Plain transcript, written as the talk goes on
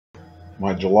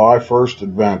My July 1st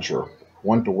adventure.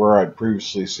 Went to where I'd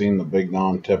previously seen the big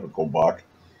non-typical buck.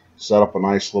 Set up a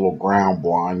nice little ground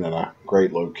blind in a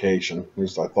great location. At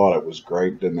least I thought it was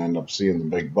great. Didn't end up seeing the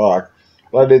big buck.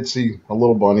 But I did see a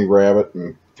little bunny rabbit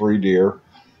and 3 deer.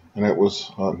 And it was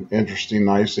an interesting,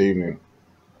 nice evening.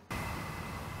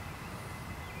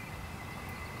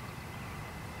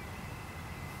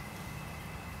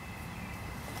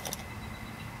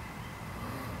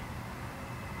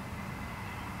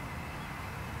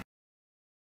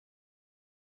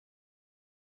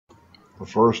 The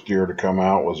first deer to come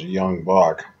out was a young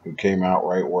buck who came out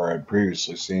right where I'd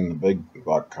previously seen the big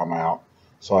buck come out.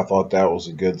 So I thought that was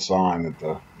a good sign that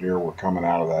the deer were coming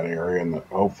out of that area and that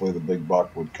hopefully the big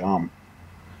buck would come.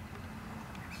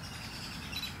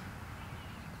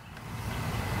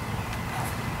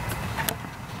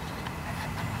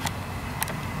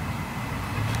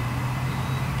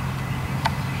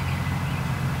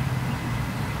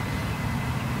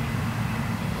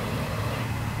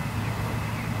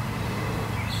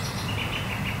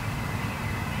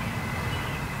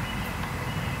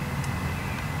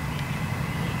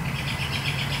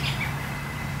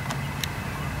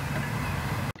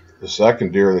 The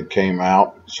second deer that came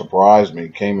out surprised me.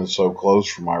 Came in so close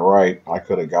from my right, I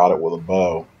could have got it with a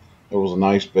bow. It was a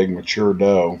nice big mature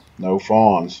doe, no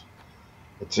fawns.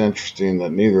 It's interesting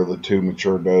that neither of the two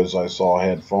mature does I saw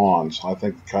had fawns. I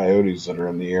think the coyotes that are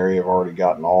in the area have already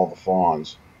gotten all the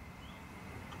fawns.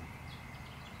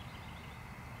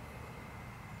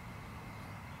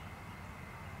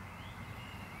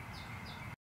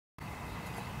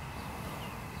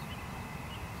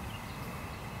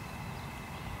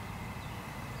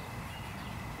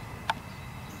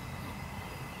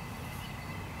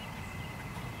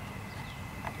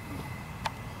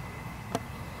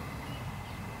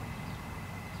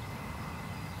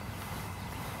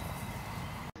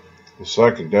 The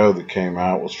second doe that came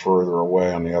out was further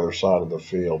away on the other side of the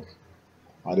field.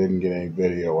 I didn't get any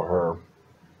video of her.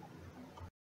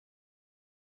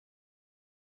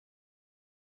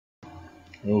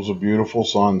 It was a beautiful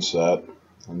sunset,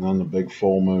 and then the big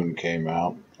full moon came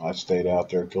out. I stayed out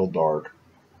there till dark.